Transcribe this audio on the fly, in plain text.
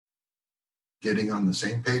getting on the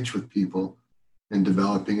same page with people and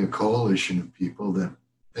developing a coalition of people that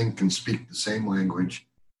think and speak the same language,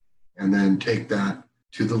 and then take that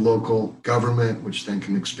to the local government, which then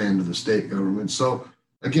can expand to the state government. So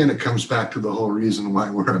again, it comes back to the whole reason why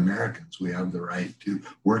we're Americans. We have the right to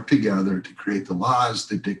work together to create the laws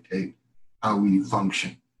that dictate how we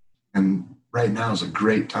function. And right now is a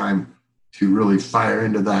great time to really fire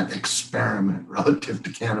into that experiment relative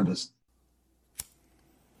to cannabis.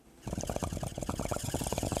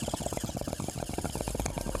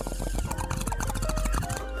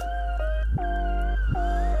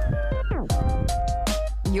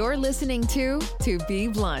 You're listening to Be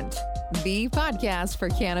Blunt, the podcast for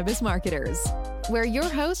cannabis marketers, where your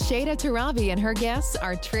host Shada Tarabi and her guests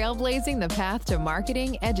are trailblazing the path to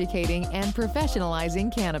marketing, educating, and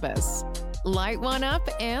professionalizing cannabis. Light one up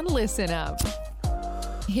and listen up.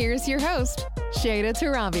 Here's your host, Shada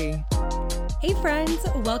Tarabi. Hey friends,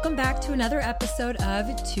 welcome back to another episode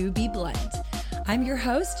of To Be Blunt. I'm your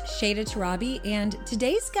host, Shada Tarabi, and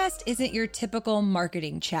today's guest isn't your typical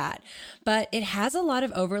marketing chat, but it has a lot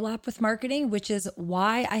of overlap with marketing, which is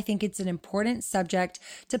why I think it's an important subject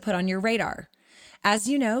to put on your radar. As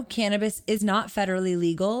you know, cannabis is not federally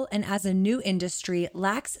legal, and as a new industry,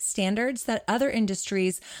 lacks standards that other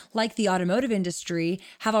industries, like the automotive industry,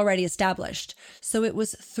 have already established. So it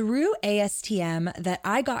was through ASTM that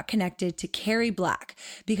I got connected to Cary Black,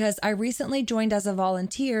 because I recently joined as a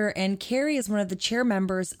volunteer, and Cary is one of the chair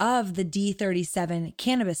members of the D37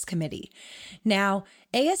 Cannabis Committee. Now,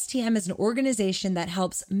 ASTM is an organization that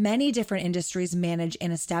helps many different industries manage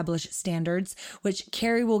and establish standards, which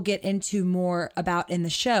Cary will get into more about in the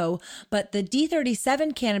show. But the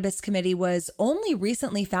D37 Cannabis Committee was only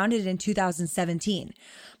recently founded in 2017.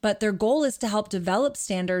 But their goal is to help develop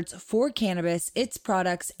standards for cannabis, its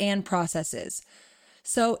products, and processes.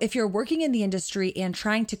 So if you're working in the industry and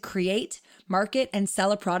trying to create, market, and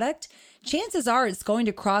sell a product, chances are it's going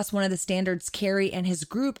to cross one of the standards Cary and his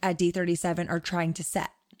group at D37 are trying to set.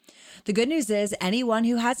 The good news is anyone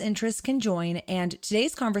who has interest can join, and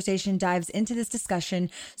today's conversation dives into this discussion,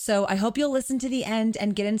 so I hope you'll listen to the end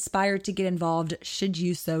and get inspired to get involved should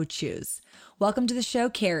you so choose. Welcome to the show,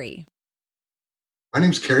 Cary. My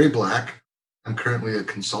name's Cary Black. I'm currently a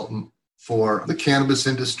consultant for the cannabis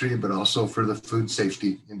industry, but also for the food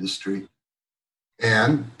safety industry,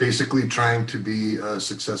 and basically trying to be a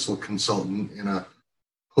successful consultant in a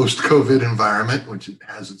post-COVID environment, which it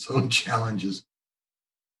has its own challenges.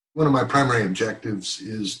 One of my primary objectives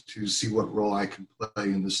is to see what role I can play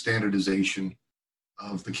in the standardization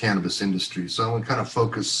of the cannabis industry. So I want to kind of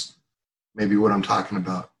focus maybe what I'm talking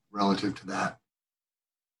about relative to that.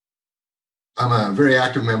 I'm a very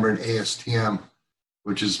active member in ASTM,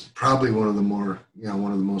 which is probably one of the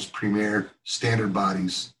most premier standard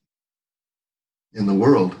bodies in the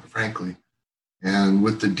world, frankly. And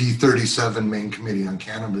with the D37 main committee on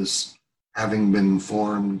cannabis having been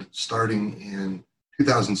formed starting in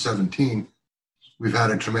 2017, we've had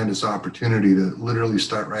a tremendous opportunity to literally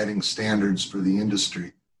start writing standards for the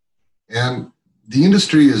industry. And the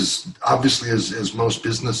industry is obviously, as most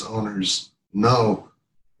business owners know,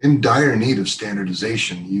 in dire need of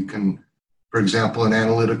standardization. You can, for example, an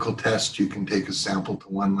analytical test, you can take a sample to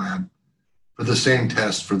one lab for the same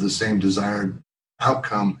test, for the same desired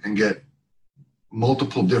outcome, and get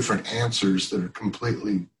multiple different answers that are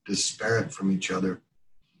completely disparate from each other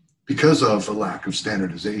because of a lack of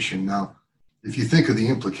standardization. Now, if you think of the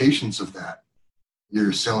implications of that,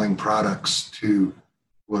 you're selling products to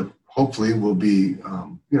what hopefully will be,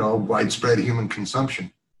 widespread human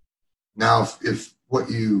consumption. Now, if what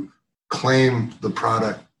you claim the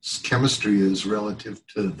product's chemistry is relative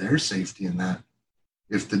to their safety in that,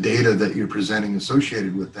 if the data that you're presenting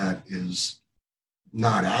associated with that is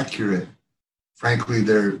not accurate, frankly,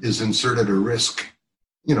 there is inserted a risk,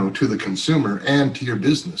 to the consumer and to your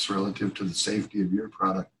business relative to the safety of your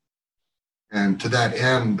product. And to that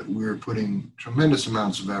end, we're putting tremendous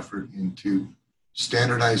amounts of effort into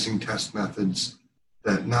standardizing test methods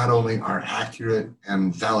that not only are accurate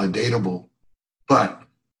and validatable, but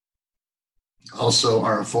also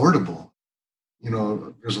are affordable.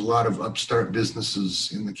 There's a lot of upstart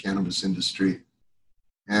businesses in the cannabis industry,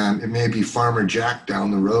 and it may be Farmer Jack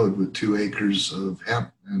down the road with 2 acres of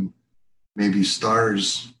hemp and maybe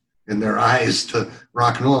stars in their eyes to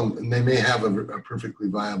rock and roll, and they may have a perfectly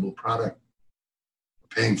viable product.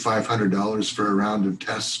 Paying $500 for a round of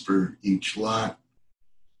tests for each lot,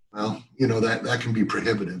 well, that can be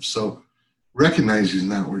prohibitive. So recognizing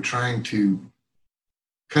that, we're trying to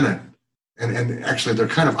kind of, and actually they're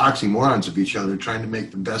kind of oxymorons of each other, trying to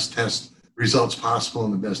make the best test results possible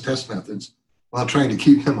and the best test methods while trying to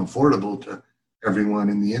keep them affordable to everyone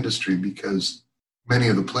in the industry, because many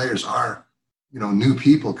of the players are, new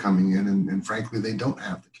people coming in, and frankly, they don't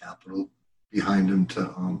have the capital behind them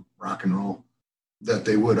to rock and roll that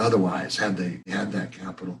they would otherwise had they had that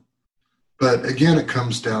capital. But again, it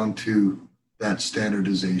comes down to that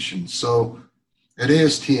standardization. So at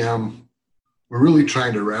ASTM, we're really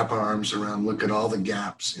trying to wrap our arms around, look at all the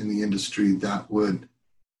gaps in the industry that would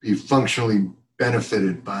be functionally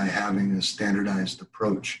benefited by having a standardized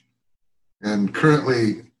approach. And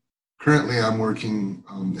currently I'm working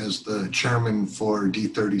as the chairman for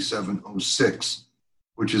D3706,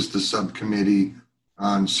 which is the subcommittee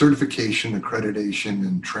on certification, accreditation,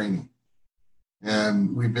 and training.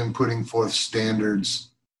 And we've been putting forth standards,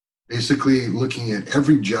 basically looking at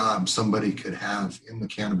every job somebody could have in the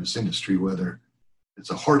cannabis industry, whether it's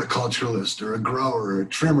a horticulturalist or a grower or a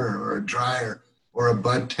trimmer or a dryer or a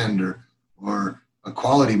bud tender or a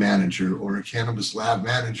quality manager or a cannabis lab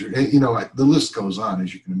manager. The list goes on,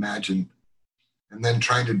 as you can imagine. And then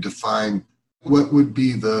trying to define what would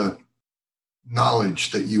be the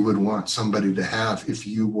knowledge that you would want somebody to have if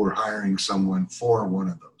you were hiring someone for one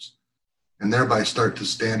of those, and thereby start to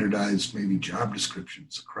standardize maybe job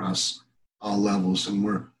descriptions across all levels. And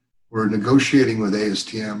we're negotiating with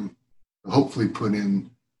ASTM to hopefully put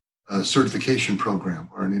in a certification program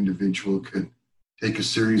where an individual could take a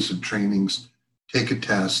series of trainings, take a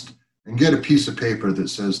test, and get a piece of paper that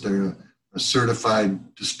says they're a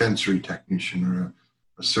certified dispensary technician or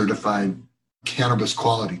a certified cannabis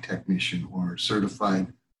quality technician or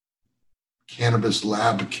certified cannabis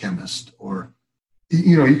lab chemist, or,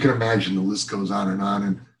 you can imagine the list goes on.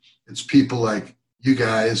 And it's people like you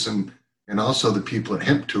guys and also the people at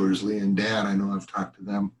Hemp Tours, Lee and Dan. I know I've talked to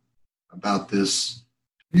them about this.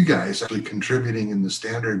 You guys actually contributing in the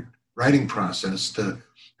standard writing process to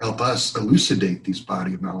help us elucidate these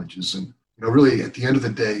body of knowledges. And, really at the end of the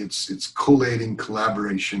day, it's collating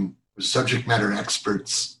collaboration with subject matter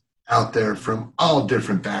experts out there from all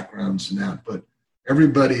different backgrounds and that. But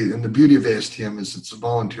everybody, and the beauty of ASTM is it's a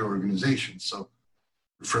volunteer organization. So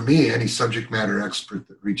for me, any subject matter expert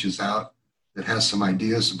that reaches out that has some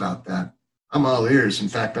ideas about that, I'm all ears. In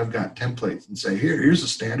fact, I've got templates and say, here's a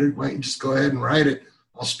standard. Why don't you just go ahead and write it?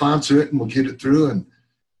 I'll sponsor it and we'll get it through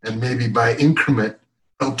and maybe by increment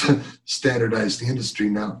help to standardize the industry.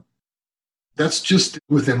 Now, that's just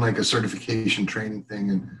within like a certification training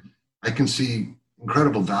thing. And I can see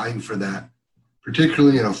incredible value for that,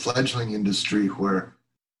 particularly in a fledgling industry where,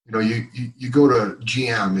 you go to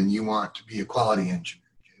GM and you want to be a quality engineer.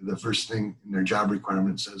 Okay? The first thing in their job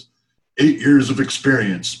requirement says 8 years of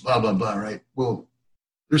experience, blah, blah, blah, right? Well,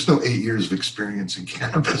 there's no 8 years of experience in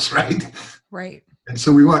cannabis, right? Right. And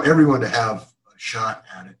so we want everyone to have a shot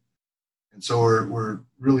at it. And so we're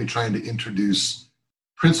really trying to introduce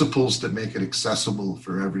principles that make it accessible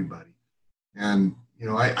for everybody. And,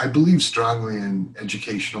 I believe strongly in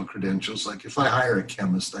educational credentials. Like if I hire a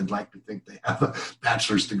chemist, I'd like to think they have a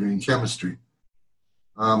bachelor's degree in chemistry.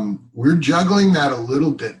 We're juggling that a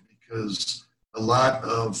little bit because a lot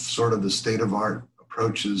of sort of the state-of-art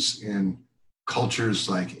approaches in cultures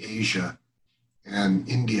like Asia and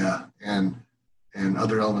India and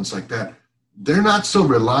other elements like that, they're not so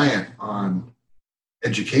reliant on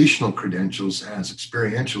educational credentials as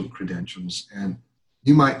experiential credentials. And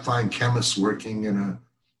you might find chemists working in a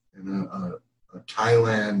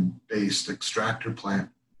Thailand-based extractor plant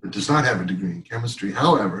that does not have a degree in chemistry.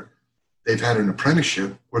 However, they've had an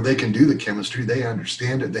apprenticeship where they can do the chemistry, they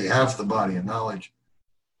understand it, they have the body of knowledge.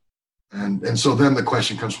 And so then the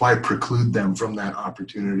question comes, why preclude them from that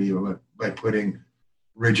opportunity by putting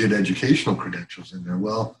rigid educational credentials in there?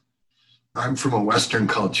 Well, I'm from a Western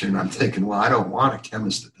culture and I'm thinking, well, I don't want a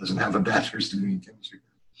chemist that doesn't have a bachelor's degree in chemistry.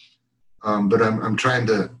 But I'm trying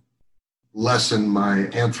to lessen my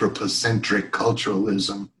anthropocentric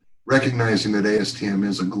culturalism, recognizing that ASTM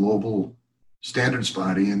is a global standards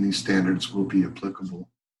body and these standards will be applicable.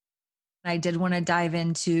 I did want to dive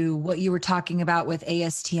into what you were talking about with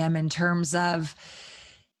ASTM in terms of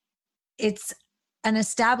it's an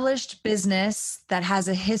established business that has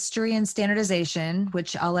a history in standardization,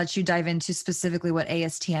 which I'll let you dive into specifically what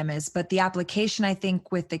ASTM is. But the application, I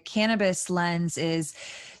think, with the cannabis lens is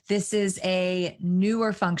this is a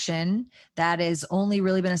newer function that has only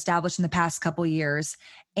really been established in the past couple of years.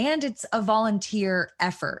 And it's a volunteer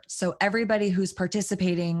effort. So everybody who's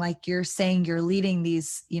participating, like you're saying, you're leading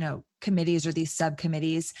these, committees or these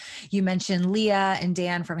subcommittees. You mentioned Leah and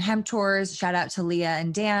Dan from Hemp Tours. Shout out to Leah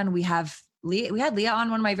and Dan. We had Leah on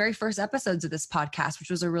one of my very first episodes of this podcast, which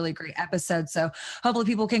was a really great episode. So hopefully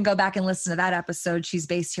people can go back and listen to that episode. She's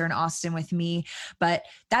based here in Austin with me, but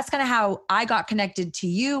that's kind of how I got connected to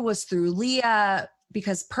you, was through Leah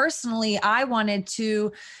because personally, I wanted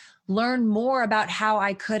to learn more about how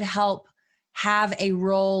I could help have a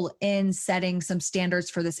role in setting some standards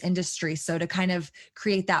for this industry. So to kind of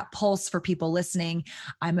create that pulse for people listening,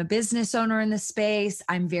 I'm a business owner in the space.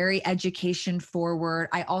 I'm very education forward.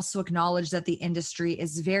 I also acknowledge that the industry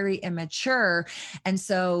is very immature. And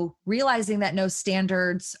so realizing that no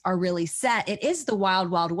standards are really set, it is the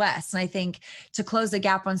wild, wild west. And I think to close the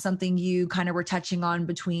gap on something you kind of were touching on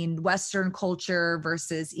between Western culture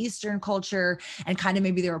versus Eastern culture and kind of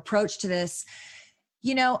maybe their approach to this,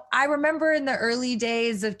 you know, I remember in the early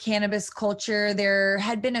days of cannabis culture, there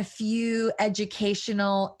had been a few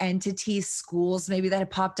educational entities, schools maybe that had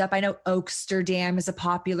popped up. I know Oaksterdam is a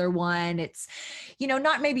popular one. It's, you know,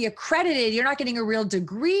 not maybe accredited. You're not getting a real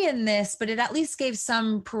degree in this, but it at least gave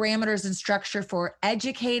some parameters and structure for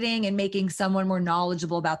educating and making someone more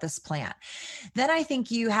knowledgeable about this plant. Then I think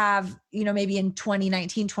you have, you know, maybe in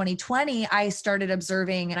 2019, 2020, I started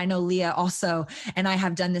observing, and I know Leah also, and I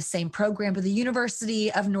have done the same program, but the University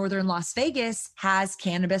of Northern Las Vegas has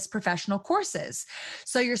cannabis professional courses.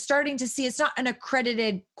 So you're starting to see it's not an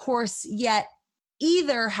accredited course yet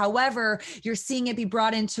either. However, you're seeing it be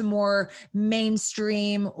brought into more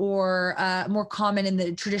mainstream or more common in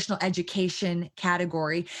the traditional education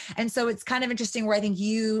category. And so it's kind of interesting where I think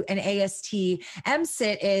you and ASTM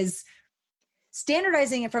sit is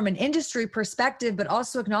standardizing it from an industry perspective, but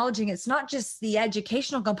also acknowledging it's not just the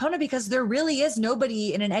educational component, because there really is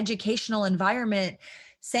nobody in an educational environment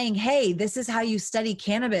saying, hey, this is how you study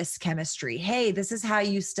cannabis chemistry. Hey, this is how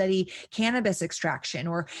you study cannabis extraction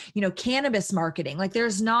or, you know, cannabis marketing. Like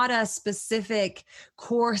there's not a specific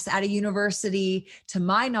course at a university, to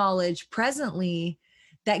my knowledge, presently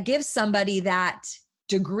that gives somebody that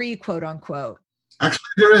degree, quote unquote. Actually,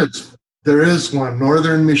 there is. There is one.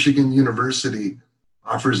 Northern Michigan University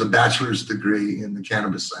offers a bachelor's degree in the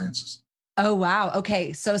cannabis sciences. Oh, wow.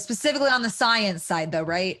 Okay. So specifically on the science side though,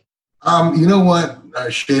 right? You know what,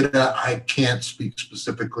 Shada, I can't speak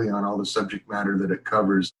specifically on all the subject matter that it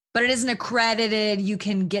covers. But it isn't accredited. You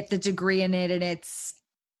can get the degree in it. And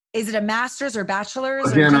is it a master's or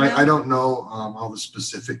bachelor's? Again, I don't know all the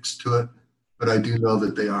specifics to it, but I do know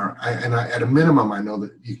that they are. At a minimum, I know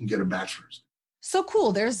that you can get a bachelor's. So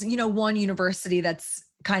cool. There's, you know, one university that's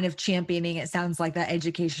kind of championing, it sounds like, that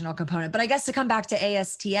educational component. But I guess to come back to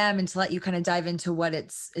ASTM and to let you kind of dive into what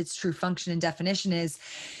its true function and definition is,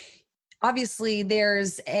 obviously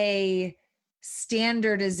there's a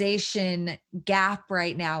standardization gap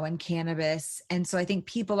right now in cannabis. And so I think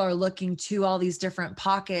people are looking to all these different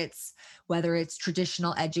pockets, whether it's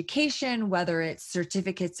traditional education, whether it's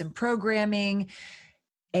certificates in programming.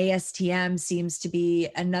 ASTM seems to be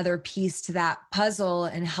another piece to that puzzle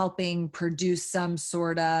and helping produce some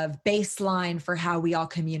sort of baseline for how we all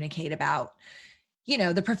communicate about, you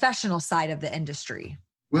know, the professional side of the industry.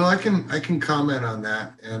 Well, I can comment on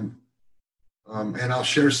that, and I'll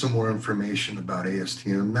share some more information about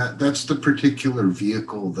ASTM. That's the particular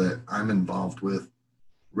vehicle that I'm involved with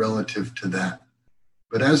relative to that.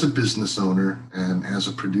 But as a business owner and as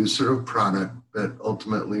a producer of product that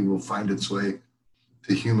ultimately will find its way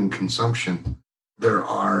to human consumption, there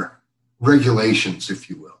are regulations, if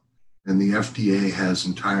you will. And the FDA has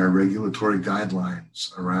entire regulatory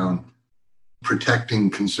guidelines around protecting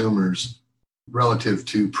consumers relative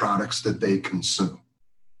to products that they consume.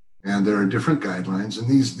 And there are different guidelines, and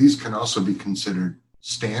these can also be considered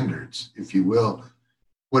standards, if you will.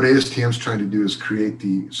 What ASTM is trying to do is create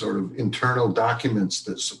the sort of internal documents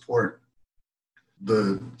that support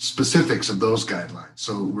the specifics of those guidelines.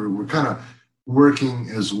 So we're kind of working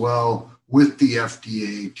as well with the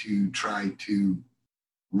FDA to try to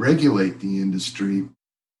regulate the industry.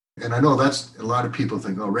 And I know that's a lot of people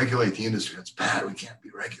think, oh, regulate the industry, that's bad, we can't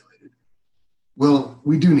be regulated. Well,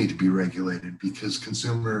 we do need to be regulated because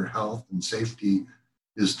consumer health and safety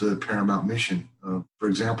is the paramount mission of, for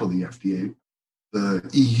example, the FDA. The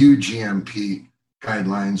EU GMP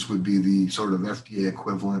guidelines would be the sort of FDA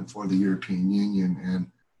equivalent for the European Union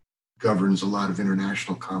and governs a lot of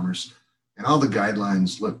international commerce. And all the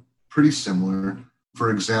guidelines look pretty similar.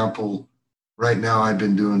 For example, right now I've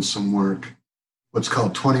been doing some work, what's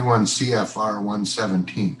called 21 CFR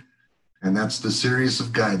 117. And that's the series of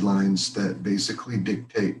guidelines that basically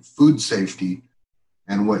dictate food safety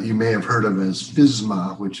and what you may have heard of as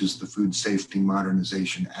FSMA, which is the Food Safety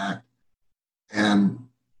Modernization Act. And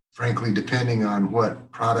frankly, depending on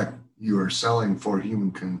what product you are selling for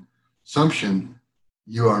human consumption,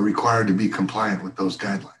 you are required to be compliant with those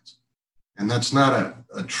guidelines. And that's not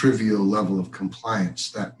a trivial level of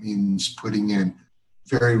compliance. That means putting in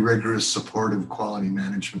very rigorous supportive quality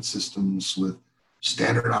management systems with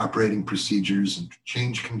standard operating procedures and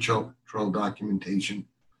change control documentation,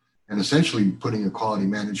 and essentially putting a quality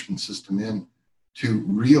management system in to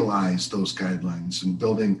realize those guidelines and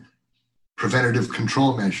building preventative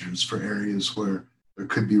control measures for areas where there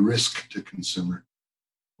could be risk to consumer,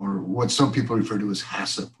 or what some people refer to as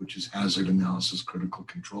HACCP, which is Hazard Analysis Critical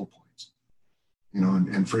Control Points.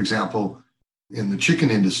 And for example, in the chicken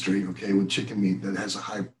industry, with chicken meat that has a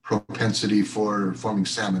high propensity for forming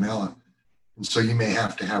salmonella. And so you may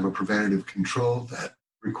have to have a preventative control that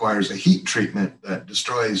requires a heat treatment that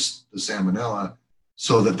destroys the salmonella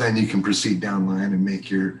so that then you can proceed down line and make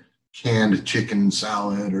your canned chicken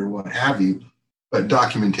salad or what have you, but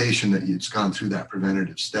documentation that it's gone through that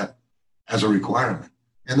preventative step as a requirement.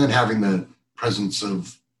 And then having the presence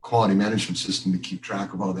of quality management system to keep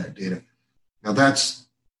track of all that data. Now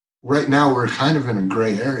right now we're kind of in a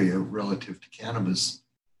gray area relative to cannabis.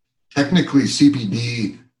 Technically,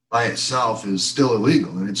 CBD by itself is still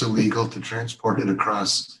illegal, and it's illegal to transport it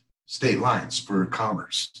across state lines for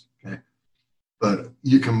commerce. Okay, but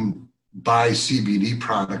you can buy CBD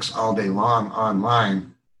products all day long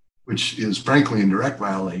online, which is frankly in direct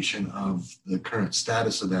violation of the current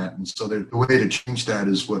status of that. And so the way to change that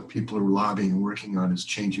is what people are lobbying and working on, is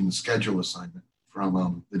changing the schedule assignment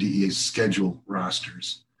from the DEA's schedule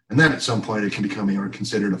rosters. And then at some point it can become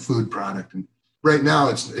considered a food product. And right now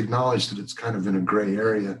it's acknowledged that it's kind of in a gray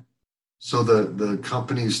area. So the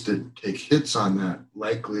companies that take hits on that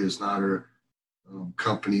likely is not are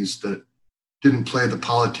companies that didn't play the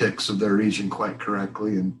politics of their region quite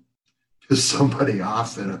correctly and piss somebody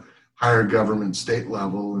off at a higher government state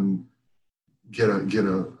level and get a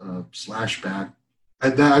slashback.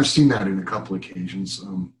 I've seen that in a couple occasions.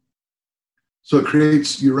 So it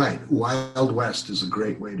creates, you're right, Wild West is a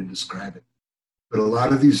great way to describe it. But a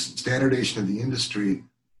lot of these standardization of the industry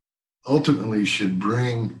ultimately should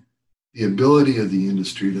bring the ability of the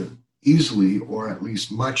industry to easily, or at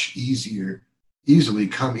least much easily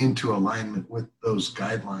come into alignment with those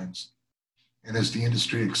guidelines. And as the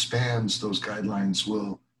industry expands, those guidelines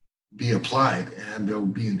will be applied and there'll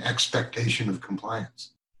be an expectation of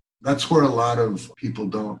compliance. That's where a lot of people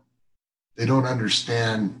don't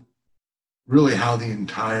understand really how the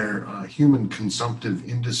entire human consumptive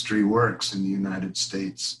industry works in the United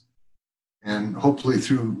States. And hopefully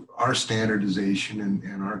through our standardization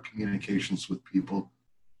and our communications with people,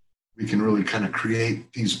 we can really kind of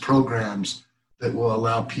create these programs that will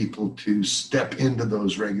allow people to step into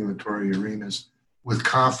those regulatory arenas with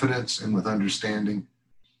confidence and with understanding,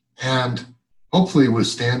 and hopefully with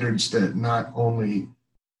standards that not only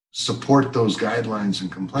support those guidelines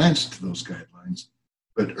and compliance to those guidelines,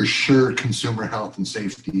 but assure consumer health and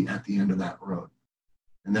safety at the end of that road.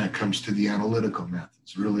 And that comes to the analytical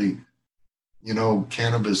methods. Really,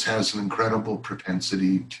 cannabis has an incredible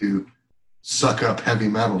propensity to suck up heavy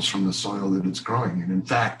metals from the soil that it's growing in. In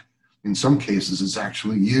fact, in some cases, it's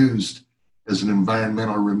actually used as an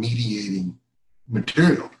environmental remediating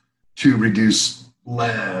material to reduce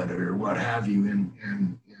lead or what have you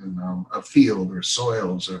in a field or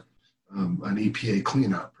soils or an EPA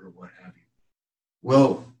cleanup or what have you.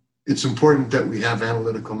 Well, it's important that we have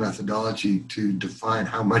analytical methodology to define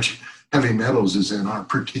how much heavy metals is in our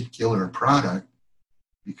particular product,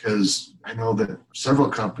 because I know that several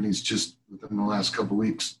companies just within the last couple of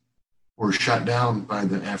weeks were shut down by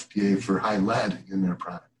the FDA for high lead in their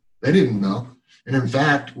product. They didn't know. And in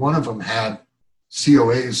fact, one of them had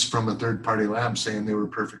COAs from a third-party lab saying they were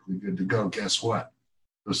perfectly good to go. Guess what?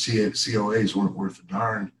 Those COAs weren't worth a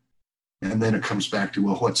darn. And then it comes back to,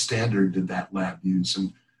 well, what standard did that lab use?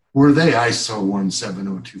 And were they ISO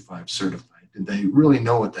 17025 certified? Did they really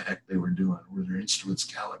know what the heck they were doing? Were their instruments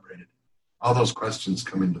calibrated? All those questions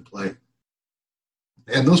come into play.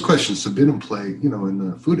 And those questions have been in play, in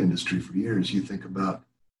the food industry for years. You think about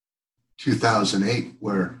 2008,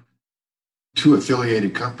 where two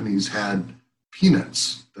affiliated companies had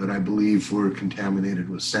peanuts that I believe were contaminated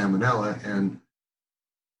with salmonella, and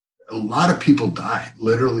a lot of people died,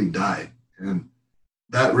 literally died. And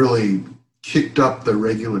that really kicked up the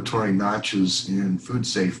regulatory notches in food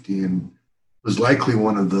safety and was likely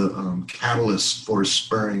one of the catalysts for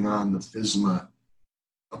spurring on the FSMA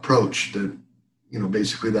approach that,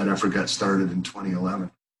 basically that effort got started in 2011.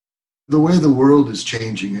 The way the world is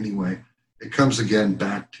changing anyway, it comes again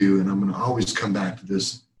back to, and I'm going to always come back to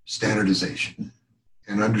this, standardization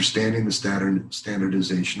and understanding the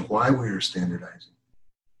standardization, why we are standardizing.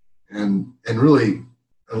 And really,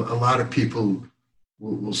 a lot of people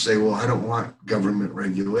will say, well, I don't want government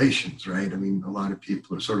regulations, right? I mean, a lot of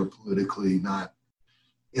people are sort of politically not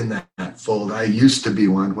in that fold. I used to be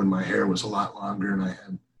one when my hair was a lot longer and I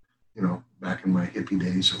had, back in my hippie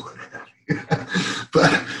days or what have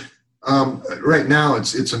But right now,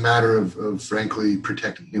 it's a matter of frankly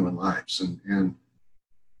protecting human lives. And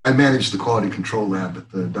I managed the quality control lab at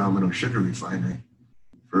the Domino Sugar Refinery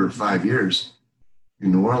for 5 years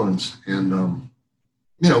in New Orleans, and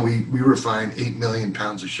we refine 8 million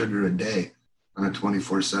pounds of sugar a day on a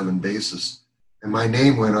 24/7 basis, and my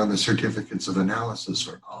name went on the certificates of analysis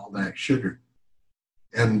for all that sugar,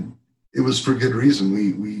 and it was for good reason.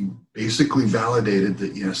 We basically validated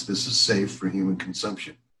that yes, this is safe for human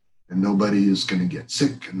consumption, and nobody is going to get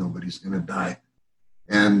sick, and nobody's going to die,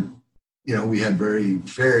 and we had very,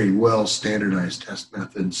 very well standardized test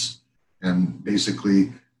methods, and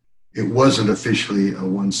basically it wasn't officially a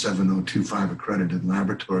 17025 accredited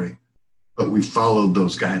laboratory, but we followed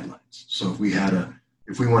those guidelines. So if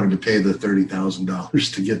we wanted to pay the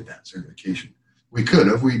 $30,000 to get that certification, we could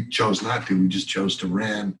have. We chose not to. We just chose to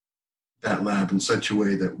run that lab in such a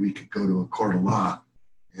way that we could go to a court of law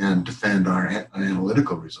and defend our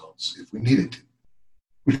analytical results if we needed to,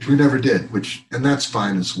 which we never did, and that's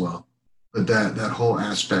fine as well. But that whole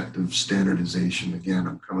aspect of standardization, again,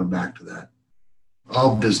 I'm coming back to that.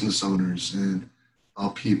 All business owners and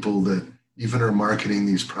all people that even are marketing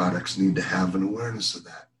these products need to have an awareness of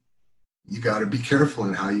that. You got to be careful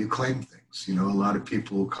in how you claim things. A lot of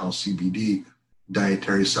people call CBD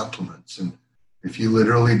dietary supplements. And if you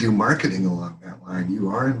literally do marketing along that line, you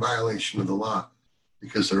are in violation of the law,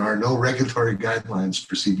 because there are no regulatory guidelines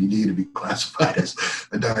for CBD to be classified as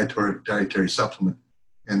a dietary supplement.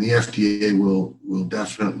 And the FDA will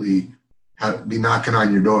definitely be knocking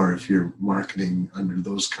on your door if you're marketing under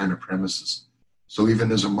those kind of premises. So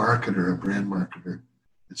even as a marketer, a brand marketer,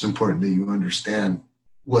 it's important that you understand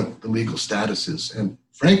what the legal status is. And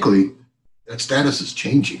frankly, that status is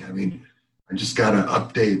changing. I mean, I just got an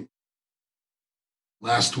update.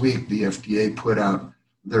 Last week, the FDA put out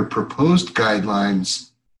their proposed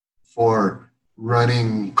guidelines for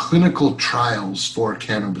running clinical trials for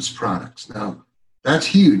cannabis products. Now, that's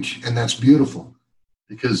huge and that's beautiful,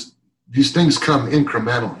 because these things come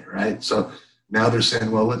incrementally, right? So now they're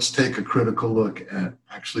saying, well, let's take a critical look at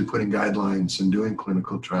actually putting guidelines and doing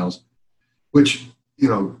clinical trials, which,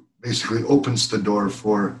 basically opens the door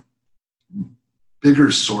for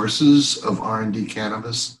bigger sources of R&D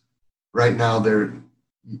cannabis. Right now,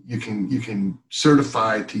 you can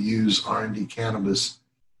certify to use R&D cannabis,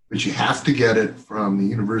 but you have to get it from the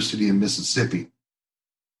University of Mississippi.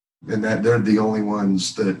 And that they're the only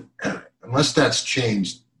ones that, unless that's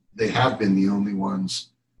changed, they have been the only ones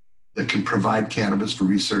that can provide cannabis for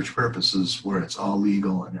research purposes where it's all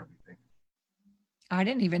legal and everything. I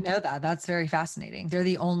didn't even know that. That's very fascinating. They're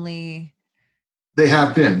the only. They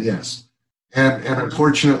have been, yes. And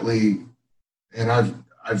unfortunately, and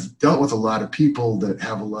I've dealt with a lot of people that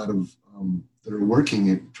have a lot of, that are working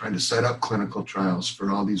at trying to set up clinical trials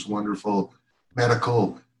for all these wonderful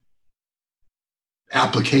medical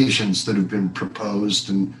applications that have been proposed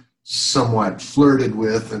and somewhat flirted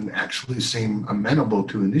with and actually seem amenable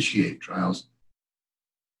to initiate trials,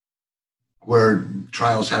 where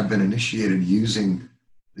trials have been initiated using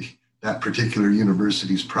that particular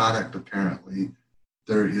university's product. Apparently,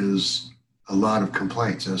 there is a lot of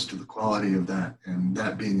complaints as to the quality of that, and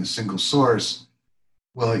that being a single source.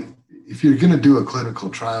 Well, if you're going to do a clinical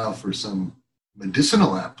trial for some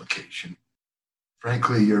medicinal application,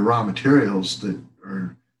 frankly, your raw materials that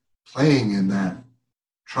are playing in that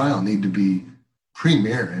trial need to be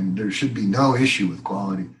premier, and there should be no issue with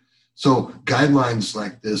quality. So guidelines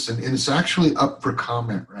like this, and it's actually up for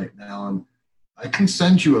comment right now, and I can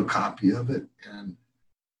send you a copy of it and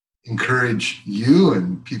encourage you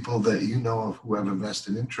and people that you know of who have a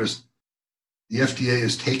vested interest. The FDA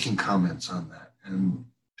is taking comments on that, and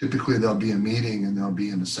typically there'll be a meeting and there'll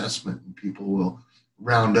be an assessment, and people will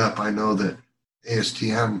round up. I know that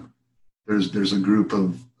ASTM, there's a group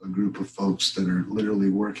of folks that are literally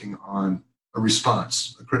working on a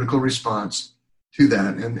critical response to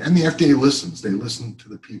that, and the FDA listens. They listen to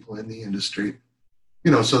the people in the industry,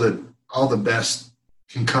 so that all the best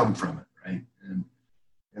can come from it, right?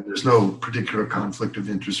 And there's no particular conflict of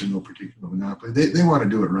interest or no particular monopoly. They want to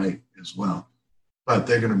do it right as well, but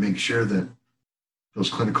they're going to make sure that those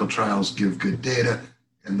clinical trials give good data,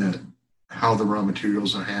 and that how the raw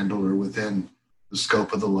materials are handled are within the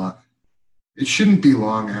scope of the law. It shouldn't be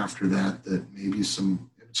long after that maybe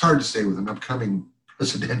it's hard to say with an upcoming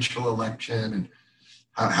presidential election and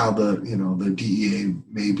how the DEA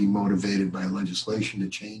may be motivated by legislation to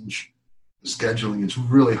change the scheduling. It's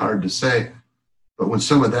really hard to say. But when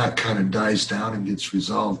some of that kind of dies down and gets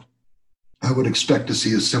resolved, I would expect to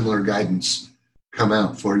see a similar guidance come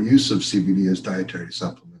out for use of CBD as dietary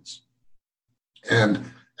supplements and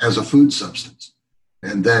as a food substance.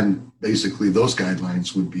 And then basically those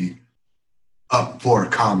guidelines would be up for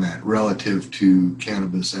comment relative to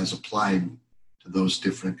cannabis as applied to those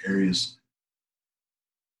different areas.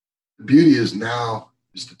 The beauty is now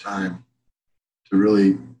is the time to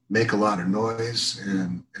really make a lot of noise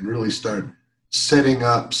and really start setting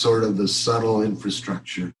up sort of the subtle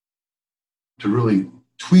infrastructure to really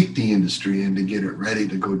tweak the industry and to get it ready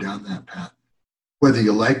to go down that path. Whether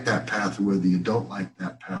you like that path or whether you don't like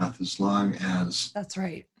that path, as long as that's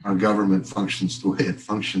right, our government functions the way it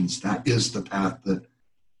functions, that is the path that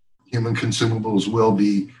human consumables will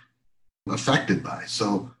be affected by.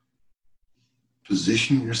 So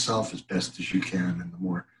position yourself as best as you can, and the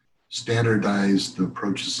more standardized the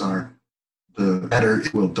approaches are, the better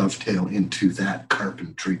it will dovetail into that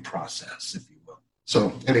carpentry process, if you will.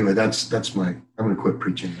 So anyway, that's I'm going to quit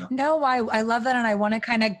preaching now. No, I love that. And I want to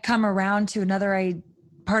kind of come around to another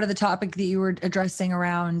part of the topic that you were addressing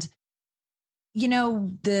around,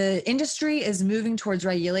 the industry is moving towards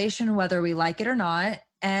regulation, whether we like it or not.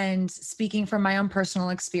 And speaking from my own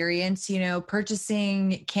personal experience,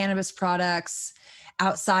 purchasing cannabis products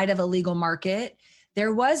outside of a legal market,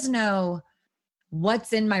 there was no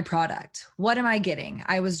what's in my product? What am I getting?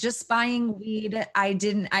 I was just buying weed. I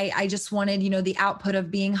just wanted, the output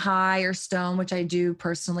of being high or stoned, which I do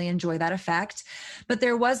personally enjoy that effect, but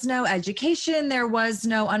there was no education. There was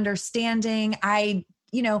no understanding.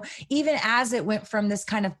 Even as it went from this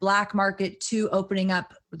kind of black market to opening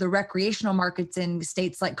up the recreational markets in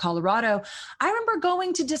states like Colorado, I remember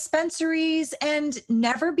going to dispensaries and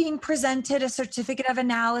never being presented a certificate of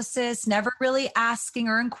analysis, never really asking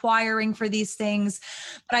or inquiring for these things.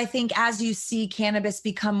 But I think as you see cannabis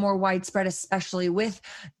become more widespread, especially with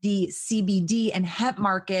the CBD and hemp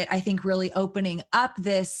market, I think really opening up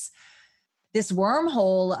this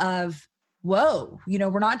wormhole of, whoa,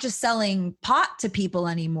 we're not just selling pot to people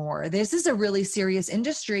anymore. This is a really serious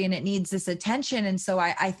industry and it needs this attention. And so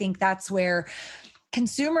I think that's where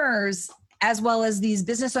consumers, as well as these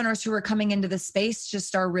business owners who are coming into the space,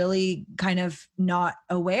 just are really kind of not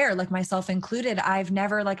aware, like myself included. I've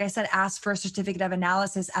never, like I said, asked for a certificate of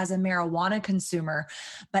analysis as a marijuana consumer,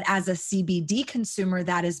 but as a CBD consumer,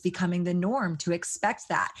 that is becoming the norm to expect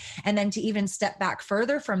that. And then to even step back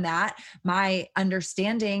further from that, my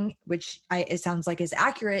understanding, which it sounds like is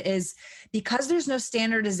accurate, is because there's no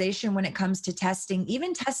standardization when it comes to testing,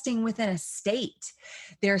 even testing within a state,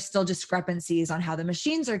 there are still discrepancies on how the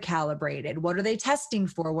machines are calibrated. What are they testing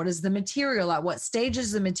for? What is the material at? What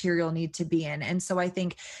stages the material need to be in? And so I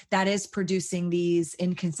think that is producing these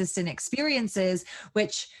inconsistent experiences,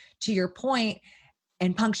 which, to your point,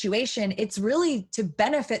 and punctuation, it's really to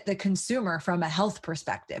benefit the consumer from a health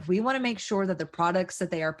perspective. We want to make sure that the products that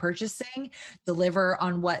they are purchasing deliver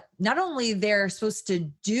on what not only they're supposed to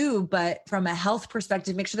do, but from a health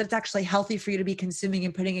perspective, make sure that it's actually healthy for you to be consuming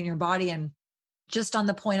and putting in your body. And just on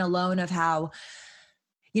the point alone of how,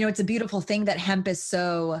 it's a beautiful thing that hemp is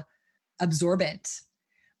so absorbent.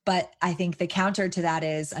 But I think the counter to that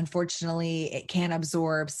is, unfortunately, it can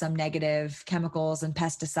absorb some negative chemicals and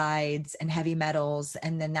pesticides and heavy metals.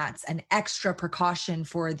 And then that's an extra precaution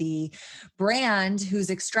for the brand who's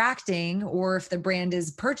extracting, or if the brand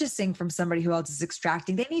is purchasing from somebody who else is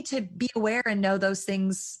extracting, they need to be aware and know those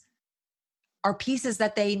things are pieces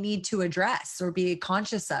that they need to address or be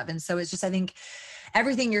conscious of. And so it's just, I think,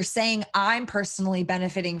 everything you're saying, I'm personally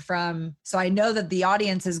benefiting from. So I know that the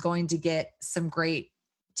audience is going to get some great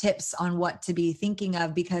tips on what to be thinking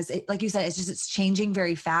of, because like you said, it's changing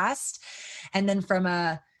very fast. And then from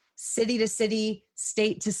a city to city,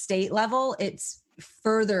 state to state level, it's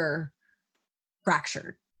further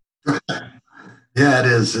fractured. Yeah, it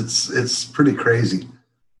is. It's pretty crazy.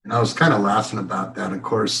 And I was kind of laughing about that. Of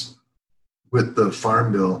course, with the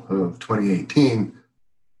Farm Bill of 2018,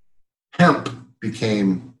 hemp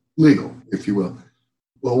became legal, if you will.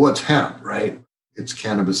 Well, what's hemp, right? It's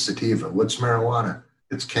cannabis sativa. What's marijuana?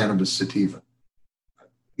 It's cannabis sativa.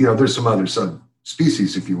 There's some other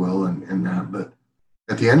subspecies, if you will, and that. But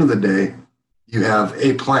at the end of the day, you have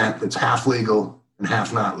a plant that's half legal and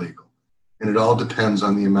half not legal. And it all depends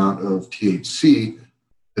on the amount of THC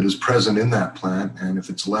that is present in that plant. And if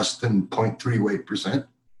it's less than 0.3 weight percent,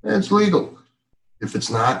 then it's legal. If it's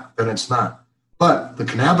not, then it's not. But the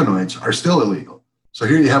cannabinoids are still illegal. So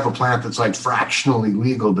here you have a plant that's like fractionally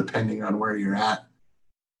legal depending on where you're at.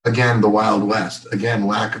 Again, the Wild West. Again,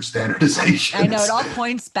 lack of standardization. I know, it all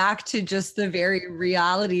points back to just the very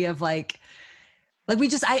reality of like we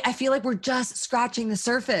just, I feel like we're just scratching the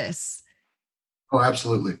surface. Oh,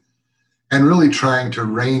 absolutely. And really trying to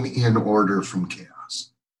rein in order from chaos.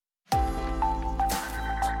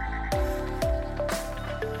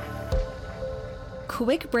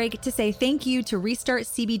 quick break to say thank you to Restart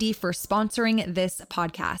CBD for sponsoring this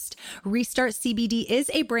podcast. Restart CBD is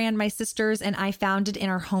a brand my sisters and I founded in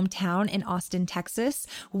our hometown in Austin, Texas.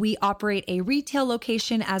 We operate a retail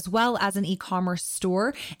location as well as an e-commerce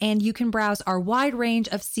store, and you can browse our wide range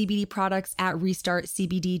of CBD products at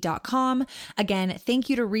restartcbd.com. Again, thank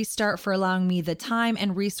you to Restart for allowing me the time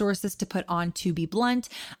and resources to put on To Be Blunt.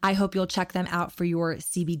 I hope you'll check them out for your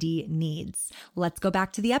CBD needs. Let's go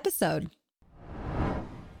back to the episode.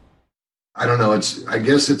 I don't know. I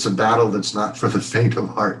guess it's a battle that's not for the faint of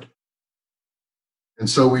heart. And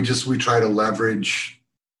so we try to leverage,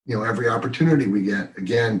 every opportunity we get,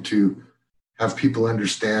 again, to have people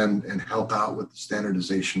understand and help out with the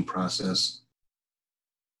standardization process.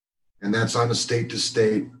 And that's on a state to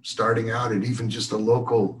state, starting out at even just a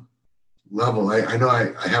local level. I know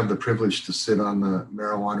I have the privilege to sit on the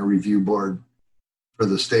marijuana review board for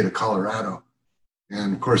the state of Colorado.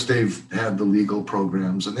 And of course, they've had the legal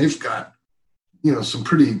programs, and they've got, some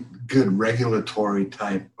pretty good regulatory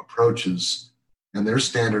type approaches, and they're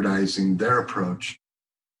standardizing their approach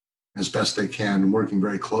as best they can and working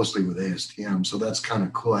very closely with ASTM. So that's kind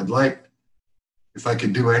of cool. I'd like, if I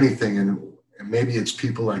could do anything, and maybe it's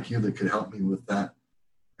people like you that could help me with that,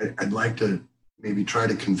 I'd like to maybe try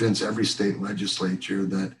to convince every state legislature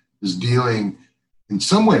that is dealing in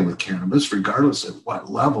some way with cannabis, regardless of what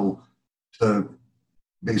level, to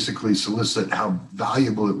basically solicit how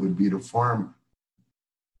valuable it would be to form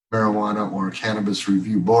marijuana or cannabis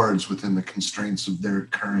review boards within the constraints of their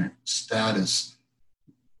current status,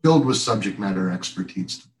 filled with subject matter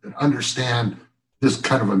expertise that understand this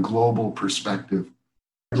kind of a global perspective.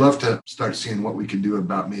 I'd love to start seeing what we could do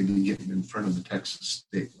about maybe getting in front of the Texas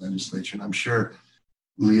state legislature. And I'm sure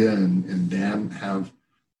Leah and Dan have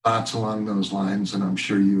thoughts along those lines, and I'm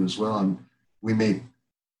sure you as well. And we may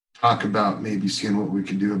talk about maybe seeing what we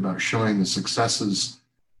could do about showing the successes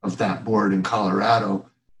of that board in Colorado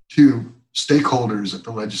to stakeholders at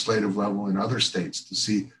the legislative level in other states to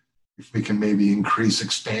see if we can maybe increase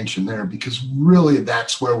expansion there, because really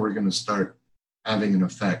that's where we're going to start having an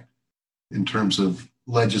effect in terms of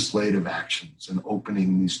legislative actions and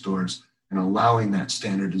opening these doors and allowing that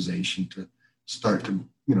standardization to start to,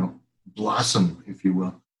 blossom, if you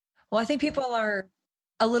will. Well, I think people are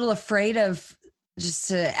a little afraid of, just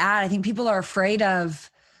to add, I think people are afraid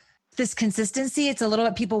of this consistency. It's a little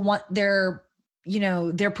bit, people want their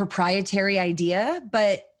proprietary idea,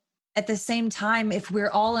 but at the same time, if we're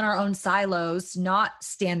all in our own silos, not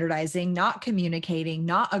standardizing, not communicating,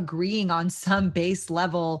 not agreeing on some base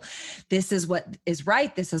level, this is what is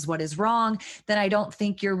right, this is what is wrong, then I don't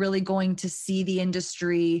think you're really going to see the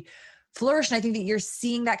industry flourish. And I think that you're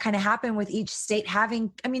seeing that kind of happen with each state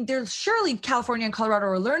there's surely California and Colorado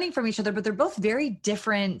are learning from each other, but they're both very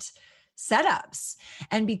different setups.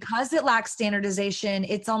 And because it lacks standardization,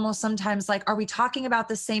 it's almost sometimes like, are we talking about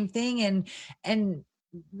the same thing? And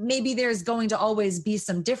maybe there's going to always be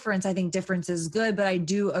some difference. I think difference is good, but I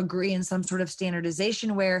do agree in some sort of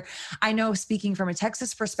standardization where I know, speaking from a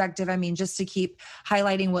Texas perspective, just to keep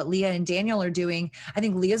highlighting what Leah and Daniel are doing, I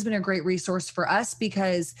think Leah's been a great resource for us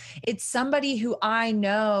because it's somebody who I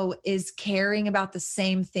know is caring about the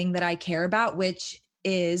same thing that I care about, which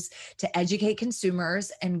is to educate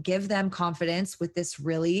consumers and give them confidence with this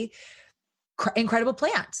really incredible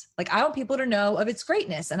plant. Like, I want people to know of its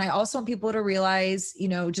greatness. And I also want people to realize,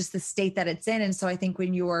 just the state that it's in. And so I think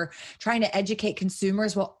when you're trying to educate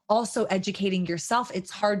consumers while also educating yourself, it's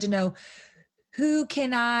hard to know who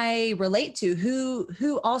can I relate to,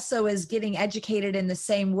 who also is getting educated in the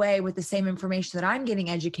same way with the same information that I'm getting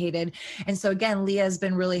educated. And so again, Leah has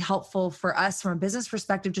been really helpful for us from a business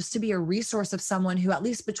perspective, just to be a resource of someone who, at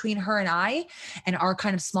least between her and I and our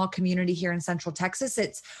kind of small community here in Central Texas,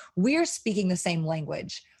 we're speaking the same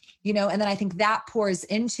language, and then I think that pours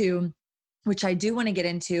into, which I do want to get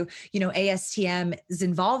into, ASTM's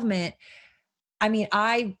involvement.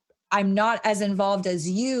 I'm not as involved as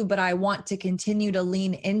you, but I want to continue to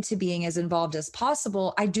lean into being as involved as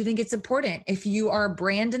possible. I do think it's important. If you are a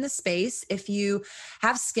brand in the space, if you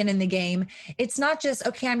have skin in the game, it's not just,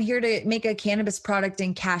 okay, I'm here to make a cannabis product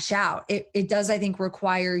and cash out. It does, I think,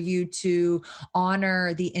 require you to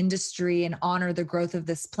honor the industry and honor the growth of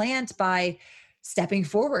this plant by stepping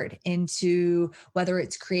forward into whether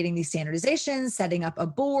it's creating these standardizations, setting up a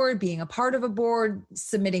board, being a part of a board,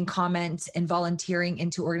 submitting comment and volunteering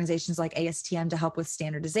into organizations like ASTM to help with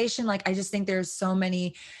standardization. Like, I just think there's so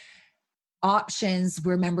many options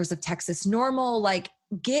where members of Texas Normal,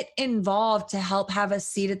 get involved to help have a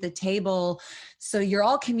seat at the table. So you're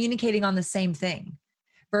all communicating on the same thing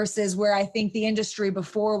versus where I think the industry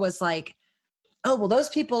before was like, oh, well, those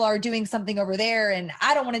people are doing something over there and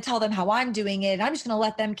I don't want to tell them how I'm doing it. I'm just going to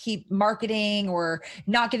let them keep marketing or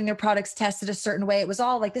not getting their products tested a certain way. It was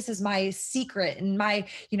all like, this is my secret and my,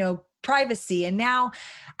 privacy. And now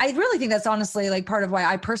I really think that's honestly like part of why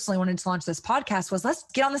I personally wanted to launch this podcast was let's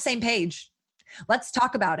get on the same page. Let's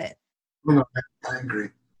talk about it. No, I agree.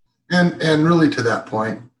 And really to that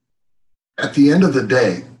point, at the end of the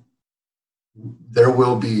day, there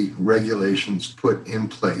will be regulations put in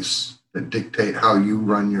place that dictate how you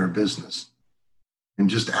run your business. And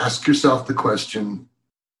just ask yourself the question,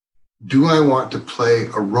 do I want to play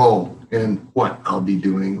a role in what I'll be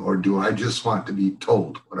doing, or do I just want to be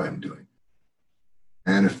told what I'm doing?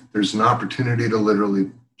 And if there's an opportunity to literally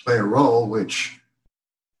play a role, which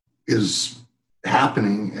is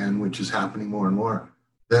happening and which is happening more and more,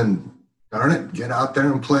 then darn it, get out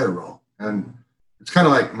there and play a role. And it's kind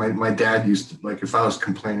of like my dad used to, like if I was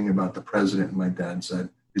complaining about the president and my dad said,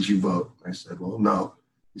 did you vote? I said, well, no.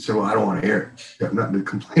 He said, well, I don't want to hear it. You have nothing to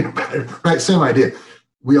complain about it. Right, same idea.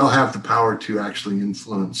 We all have the power to actually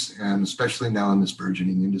influence, and especially now in this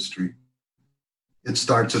burgeoning industry, it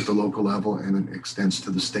starts at the local level and it extends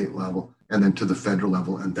to the state level and then to the federal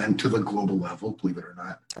level and then to the global level, believe it or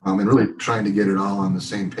not. And really trying to get it all on the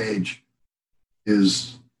same page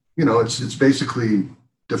is, it's basically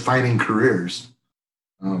defining careers.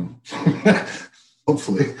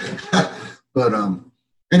 Hopefully. But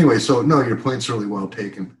anyway, so no, your point's really well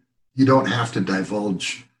taken. You don't have to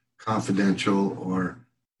divulge confidential or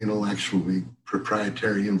intellectually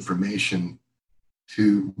proprietary information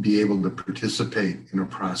to be able to participate in a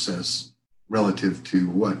process relative to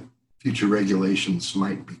what future regulations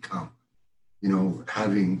might become.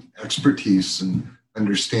 Having expertise and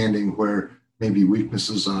understanding where maybe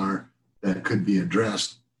weaknesses are that could be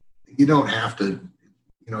addressed. You don't have to,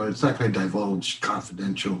 it's not going to divulge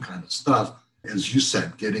confidential kind of stuff. As you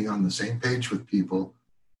said, getting on the same page with people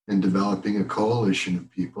and developing a coalition of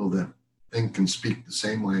people that think and speak the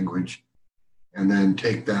same language, and then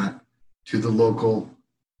take that to the local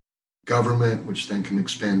government, which then can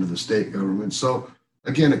expand to the state government. So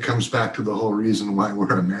again, it comes back to the whole reason why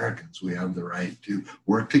we're Americans. We have the right to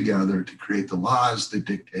work together to create the laws that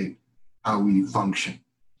dictate how we function.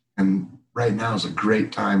 And right now is a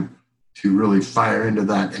great time to really fire into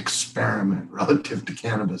that experiment relative to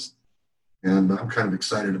cannabis. And I'm kind of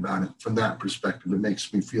excited about it from that perspective. It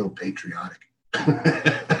makes me feel patriotic.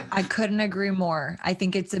 I couldn't agree more. I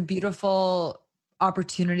think it's a beautiful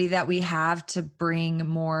opportunity that we have to bring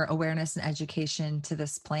more awareness and education to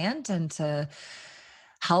this plant and to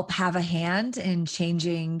help have a hand in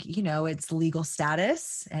changing, its legal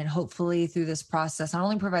status, and hopefully through this process, not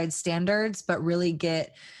only provide standards, but really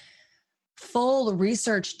get full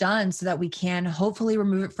research done so that we can hopefully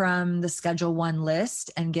remove it from the Schedule 1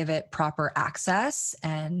 list and give it proper access.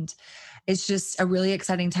 And it's just a really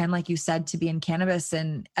exciting time, like you said, to be in cannabis.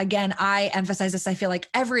 And again, I emphasize this, I feel like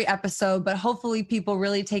every episode, but hopefully people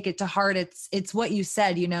really take it to heart. It's what you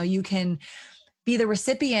said, you can be the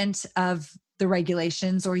recipient of the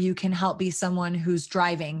regulations, or you can help be someone who's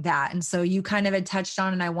driving that. And so you kind of had touched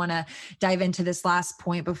on, and I want to dive into this last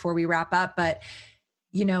point before we wrap up, but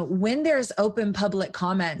when there's open public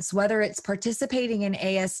comments, whether it's participating in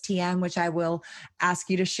ASTM, which I will ask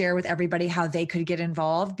you to share with everybody how they could get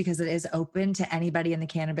involved, because it is open to anybody in the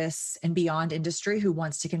cannabis and beyond industry who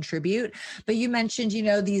wants to contribute. But you mentioned,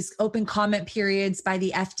 these open comment periods by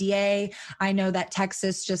the FDA. I know that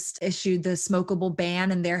Texas just issued the smokable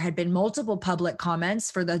ban, and there had been multiple public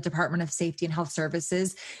comments for the Department of Safety and Health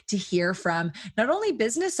Services to hear from not only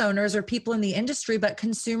business owners or people in the industry, but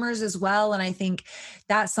consumers as well. And I think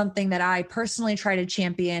that's something that I personally try to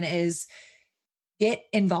champion is get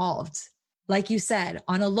involved. Like you said,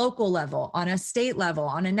 on a local level, on a state level,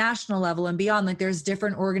 on a national level and beyond, like there's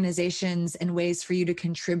different organizations and ways for you to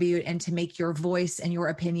contribute and to make your voice and your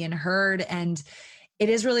opinion heard. And it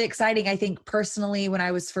is really exciting. I think personally, when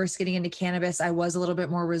I was first getting into cannabis, I was a little bit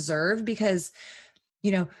more reserved because,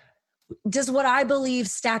 does what I believe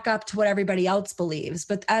stack up to what everybody else believes?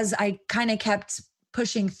 But as I kind of kept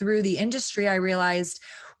pushing through the industry, I realized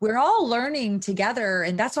we're all learning together.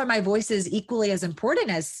 And that's why my voice is equally as important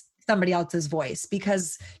as somebody else's voice,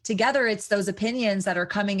 because together it's those opinions that are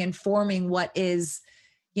coming and forming what is,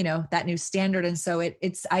 that new standard. And so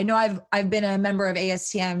I know I've been a member of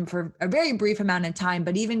ASTM for a very brief amount of time,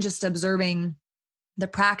 but even just observing the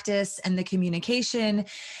practice and the communication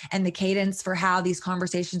and the cadence for how these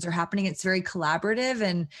conversations are happening, it's very collaborative.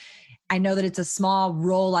 And I know that it's a small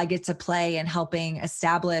role I get to play in helping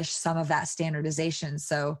establish some of that standardization.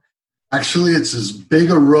 So actually, it's as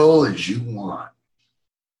big a role as you want,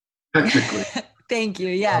 technically. Thank you.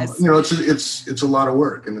 Yes. It's a lot of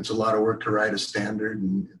work, and it's a lot of work to write a standard,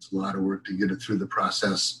 and it's a lot of work to get it through the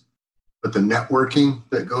process. But the networking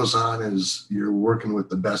that goes on is you're working with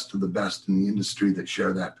the best of the best in the industry that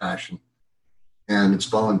share that passion. And it's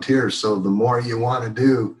volunteers. So the more you want to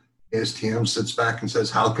do, ASTM sits back and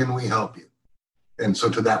says, how can we help you? And so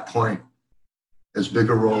to that point, as big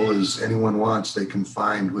a role as anyone wants, they can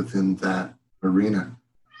find within that arena.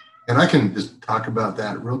 And I can just talk about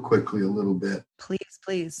that real quickly a little bit.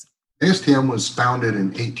 Please. ASTM was founded in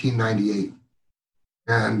 1898.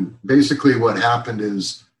 And basically what happened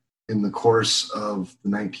is in the course of the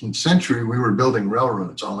 19th century, we were building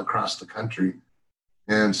railroads all across the country.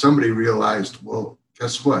 And somebody realized, well,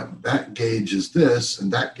 guess what? That gauge is this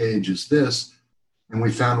and that gauge is this. And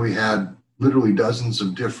we found we had literally dozens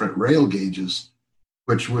of different rail gauges,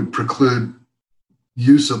 which would preclude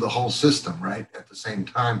use of the whole system, right, at the same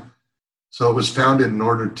time. So it was founded in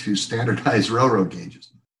order to standardize railroad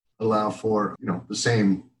gauges, allow for, the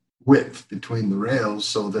same width between the rails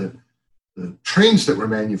so that the trains that were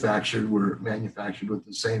manufactured with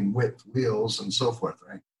the same width wheels and so forth,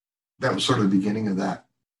 right? That was sort of the beginning of that.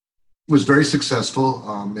 It was very successful.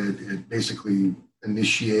 It basically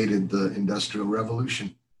initiated the Industrial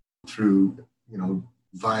Revolution through,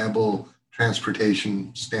 viable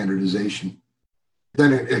transportation standardization.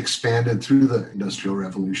 Then it expanded through the Industrial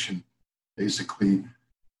Revolution, basically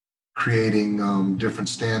creating different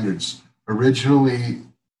standards. Originally,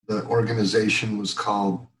 the organization was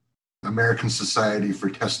called American Society for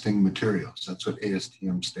Testing Materials. That's what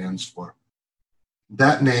ASTM stands for.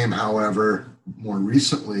 That name, however, more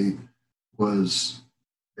recently was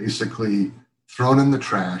basically thrown in the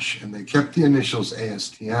trash, and they kept the initials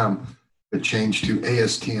ASTM, but changed to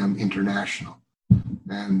ASTM International.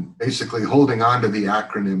 And basically holding on to the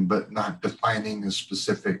acronym, but not defining a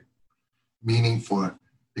specific meaning for it,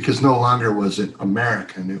 because no longer was it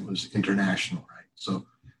American, it was international, right? So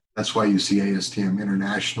that's why you see ASTM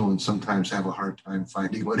International and sometimes have a hard time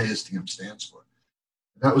finding what ASTM stands for.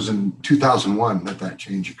 That was in 2001 that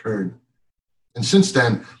change occurred. And since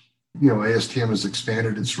then, ASTM has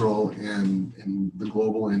expanded its role in the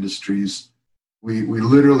global industries. We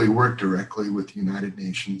literally work directly with the United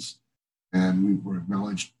Nations, and we were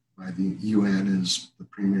acknowledged by the UN as the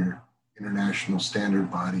premier international standard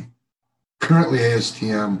body. Currently,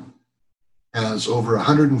 ASTM has over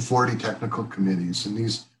 140 technical committees, and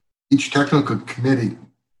each technical committee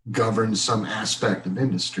governs some aspect of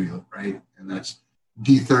industry, right? And that's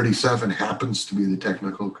D37 happens to be the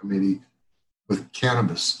technical committee with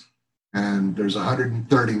cannabis. And there's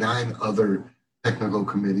 139 other technical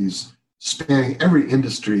committees spanning every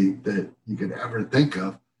industry that you could ever think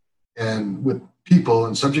of, and with people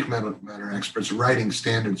and subject matter experts writing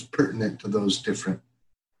standards pertinent to those different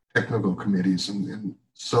technical committees. And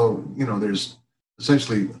so, there's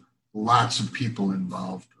essentially lots of people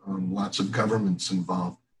involved, lots of governments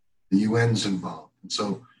involved, the UN's involved. And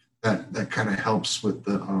so that kind of helps with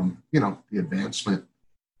the, the advancement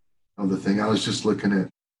of the thing. I was just looking at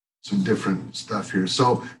some different stuff here.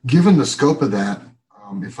 So given the scope of that,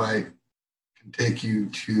 if I can take you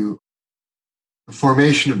to the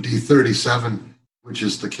formation of D37, which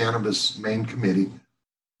is the Cannabis Main Committee,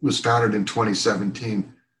 was founded in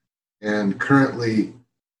 2017. And currently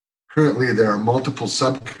there are multiple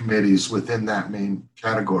subcommittees within that main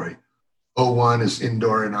category. O1 is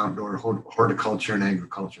indoor and outdoor horticulture and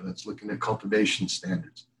agriculture. That's looking at cultivation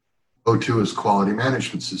standards. O2 is quality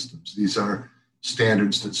management systems. These are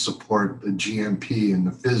standards that support the GMP and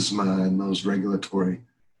the FSMA and those regulatory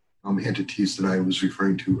entities that I was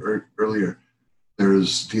referring to earlier.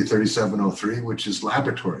 There's D3703, which is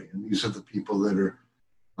laboratory. And these are the people that are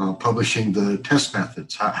publishing the test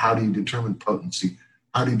methods. How do you determine potency?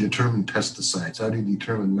 How do you determine pesticides? How do you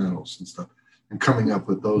determine metals and stuff? And coming up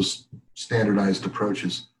with those standardized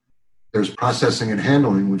approaches. There's processing and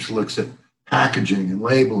handling, which looks at packaging and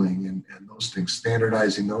labeling and those things,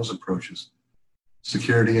 standardizing those approaches.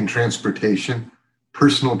 Security and transportation,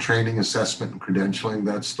 personal training, assessment, and credentialing.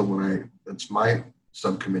 That's my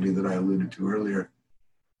subcommittee that I alluded to earlier.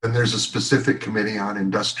 Then there's a specific committee on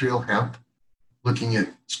industrial hemp, looking at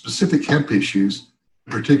specific hemp issues,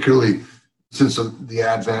 particularly since the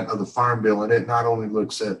advent of the Farm Bill, and it not only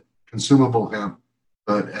looks at consumable hemp,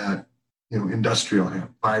 but at industrial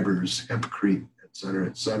hemp, fibers, hempcrete, et cetera,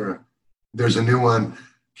 et cetera. There's a new one,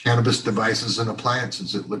 cannabis devices and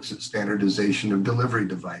appliances. It looks at standardization of delivery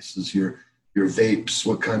devices, your vapes,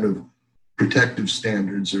 what kind of protective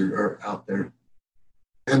standards are out there.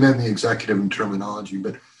 And then the executive and terminology.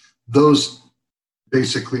 But those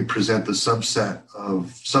basically present the subset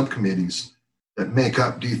of subcommittees that make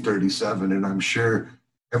up D37. And I'm sure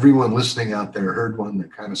everyone listening out there heard one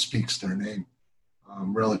that kind of speaks their name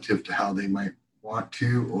relative to how they might want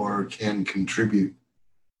to or can contribute.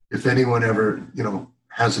 If anyone ever,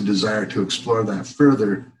 has a desire to explore that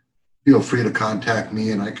further, feel free to contact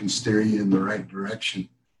me and I can steer you in the right direction.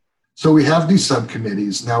 So we have these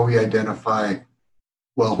subcommittees. Now we identify,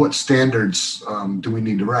 well, what standards do we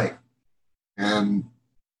need to write? And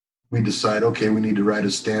we decide, okay, we need to write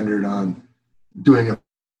a standard on doing a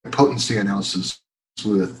potency analysis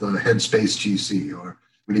with Headspace GC, or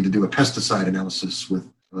we need to do a pesticide analysis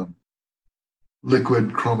with liquid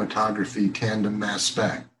chromatography, tandem mass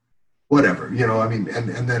spec, whatever,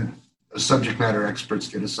 and then subject matter experts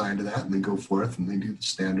get assigned to that and they go forth and they do the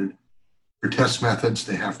standard. For test methods,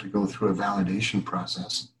 they have to go through a validation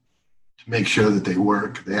process to make sure that they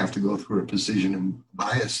work. They have to go through a precision and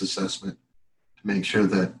bias assessment to make sure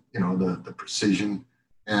that, the precision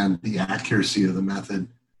and the accuracy of the method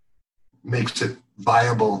makes it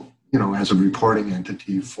viable, as a reporting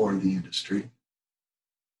entity for the industry.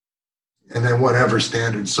 And then whatever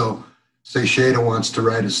standard. So say Shada wants to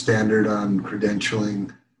write a standard on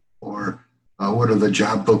credentialing, or what are the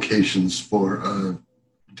job vocations for a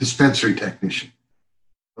dispensary technician.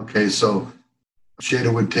 Okay, so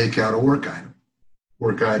Shada would take out a work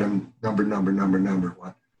item, number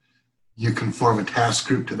one. You can form a task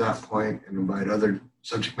group to that point and invite other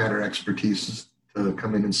subject matter expertise to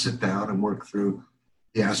come in and sit down and work through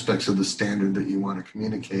the aspects of the standard that you want to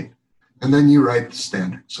communicate. And then you write the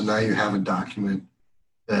standard. So now you have a document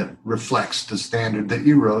that reflects the standard that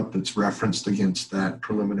you wrote that's referenced against that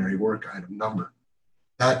preliminary work item number.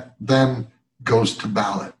 That then goes to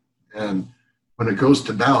ballot. And when it goes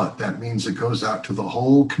to ballot, that means it goes out to the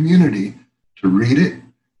whole community to read it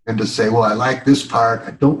and to say, well, I like this part,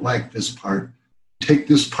 I don't like this part, take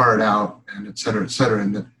this part out, and et cetera, et cetera.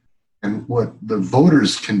 And what the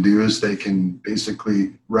voters can do is they can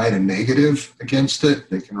basically write a negative against it,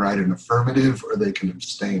 they can write an affirmative, or they can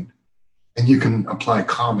abstain. And you can apply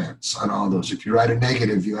comments on all those. If you write a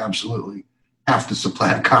negative, you absolutely have to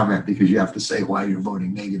supply a comment because you have to say why you're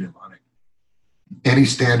voting negative on it. Any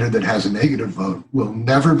standard that has a negative vote will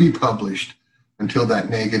never be published until that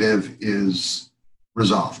negative is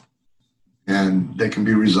resolved. And they can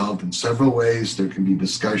be resolved in several ways. There can be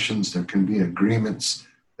discussions, there can be agreements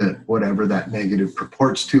that whatever that negative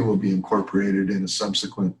purports to will be incorporated in a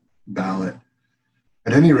subsequent ballot.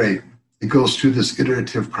 At any rate, it goes through this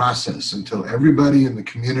iterative process until everybody in the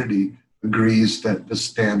community agrees that the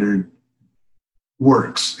standard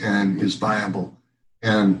works and is viable.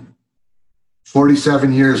 And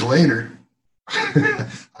 47 years later,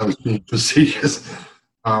 I was being facetious,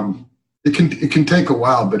 it can take a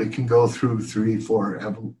while, but it can go through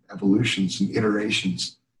 3-4 evolutions and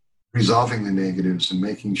iterations, resolving the negatives and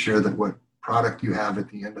making sure that what product you have at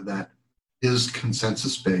the end of that is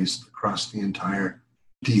consensus-based across the entire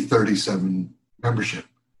D37 membership.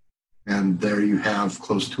 And there you have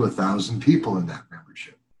close to 1,000 people in that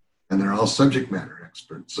membership. And they're all subject matter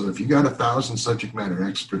experts. So if you got 1,000 subject matter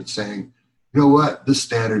experts saying, you know what, this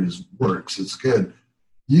standard works, it's good,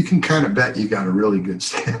 you can kind of bet you got a really good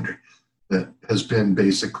standard that has been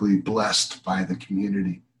basically blessed by the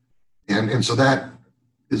community. And so that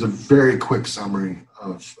is a very quick summary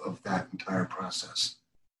of that entire process.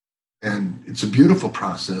 And it's a beautiful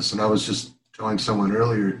process. And I was just telling someone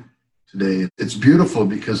earlier today, it's beautiful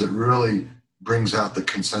because it really brings out the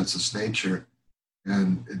consensus nature.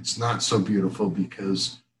 And it's not so beautiful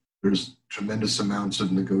because there's tremendous amounts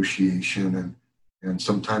of negotiation and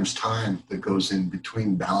sometimes time that goes in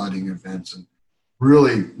between balloting events and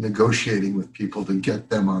really negotiating with people to get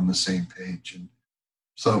them on the same page. And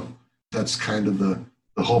so that's kind of the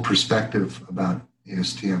whole perspective about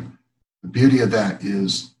ASTM. The beauty of that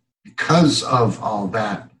is because of all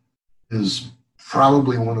that is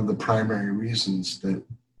probably one of the primary reasons that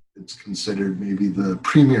it's considered maybe the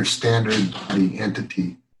premier standard body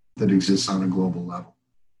entity that exists on a global level.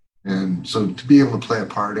 And so to be able to play a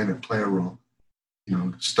part in it, play a role,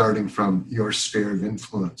 starting from your sphere of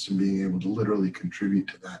influence and being able to literally contribute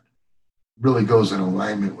to that really goes in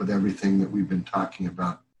alignment with everything that we've been talking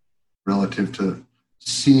about relative to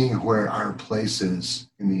seeing where our place is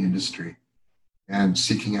in the industry and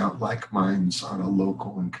seeking out like minds on a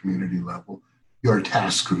local and community level, your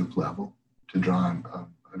task group level, to draw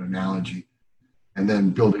an analogy, and then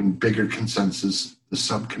building bigger consensus, the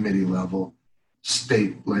subcommittee level,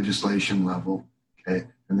 state legislation level, okay,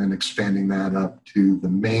 and then expanding that up to the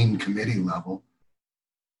main committee level,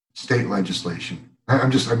 state legislation.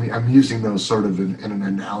 I'm using those sort of in an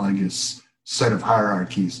analogous set of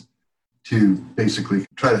hierarchies to basically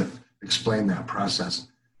try to explain that process.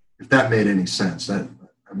 If that made any sense, that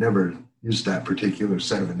I've never used that particular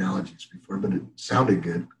set of analogies before, but it sounded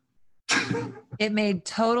good. It made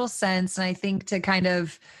total sense. And I think to kind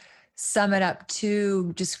of sum it up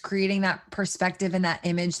to just creating that perspective and that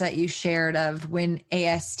image that you shared of when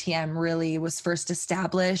ASTM really was first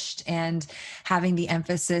established and having the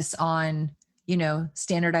emphasis on,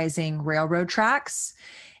 standardizing railroad tracks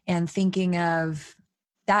and thinking of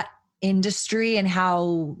that industry and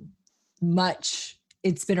how much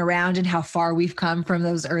it's been around and how far we've come from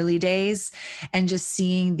those early days, and just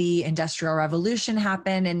seeing the Industrial Revolution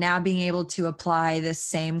happen and now being able to apply this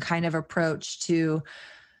same kind of approach to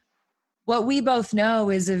what we both know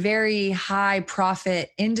is a very high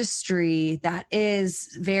profit industry that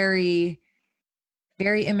is very,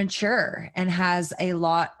 very immature and has a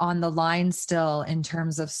lot on the line still in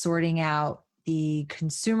terms of sorting out the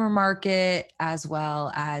consumer market as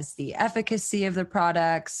well as the efficacy of the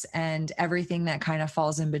products and everything that kind of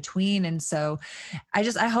falls in between. And so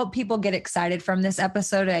I hope people get excited from this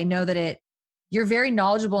episode. I know that you're very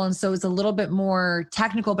knowledgeable, and so it's a little bit more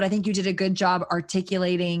technical, but I think you did a good job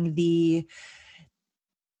articulating the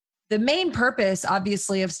main purpose,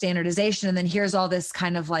 obviously, of standardization. And then here's all this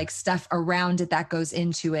kind of like stuff around it that goes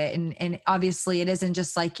into it. And obviously it isn't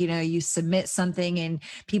just like, you submit something and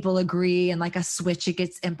people agree and like a switch, it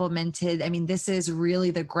gets implemented. I mean, this is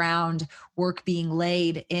really the groundwork being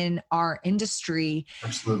laid in our industry.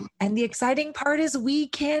 Absolutely. And the exciting part is we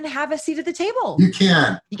can have a seat at the table. You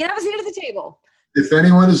can have a seat at the table. If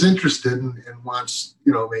anyone is interested and wants,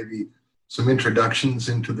 maybe some introductions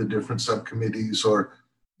into the different subcommittees or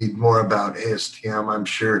need more about ASTM, I'm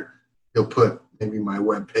sure you'll put maybe my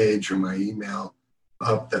webpage or my email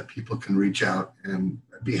up that people can reach out, and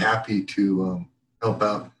I'd be happy to help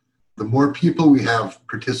out. The more people we have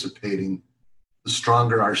participating, the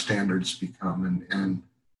stronger our standards become, and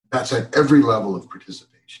that's at every level of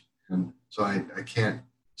participation. And so I can't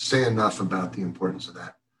say enough about the importance of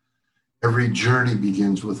that. Every journey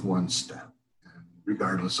begins with one step, and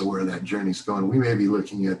regardless of where that journey's going, we may be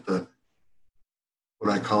looking at what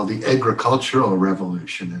I call the agricultural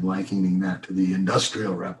revolution and likening that to the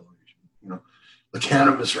industrial revolution, the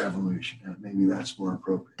cannabis revolution. Maybe that's more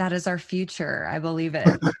appropriate. That is our future. I believe it.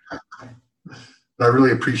 I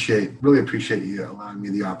really appreciate you allowing me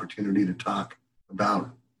the opportunity to talk about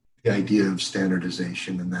the idea of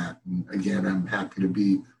standardization and that. And again, I'm happy to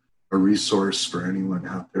be a resource for anyone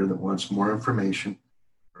out there that wants more information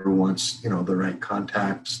or wants, the right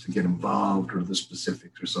contacts to get involved or the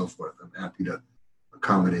specifics or so forth. I'm happy to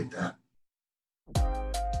accommodate that.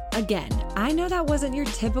 Again, I know that wasn't your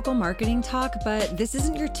typical marketing talk, but this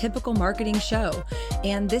isn't your typical marketing show.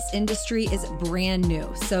 And this industry is brand new.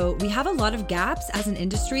 So we have a lot of gaps as an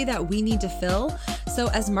industry that we need to fill. So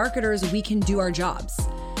as marketers, we can do our jobs.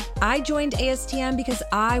 I joined ASTM because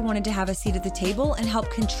I wanted to have a seat at the table and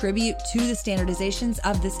help contribute to the standardizations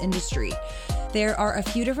of this industry. There are a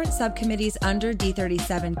few different subcommittees under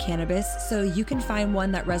D37 Cannabis, so you can find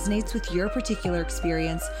one that resonates with your particular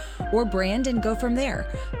experience or brand and go from there.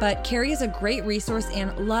 But Cary is a great resource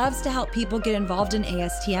and loves to help people get involved in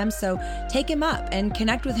ASTM, so take him up and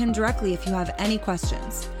connect with him directly if you have any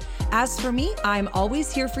questions. As for me, I'm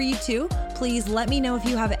always here for you too. Please let me know if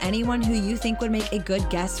you have anyone who you think would make a good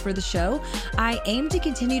guest for the show. I aim to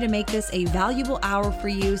continue to make this a valuable hour for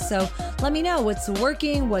you, so let me know what's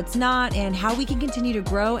working, what's not, and how we can continue to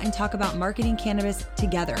grow and talk about marketing cannabis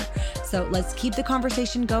together. So let's keep the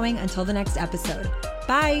conversation going until the next episode.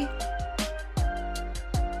 Bye.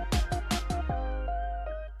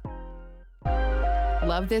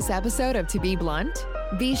 Love this episode of To Be Blunt?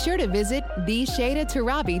 Be sure to visit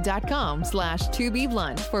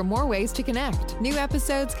theshadatarabi.com/tobeblunt for more ways to connect. New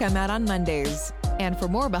episodes come out on Mondays. And for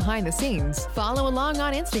more behind the scenes, follow along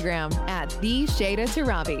on Instagram at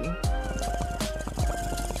theshadatarabi.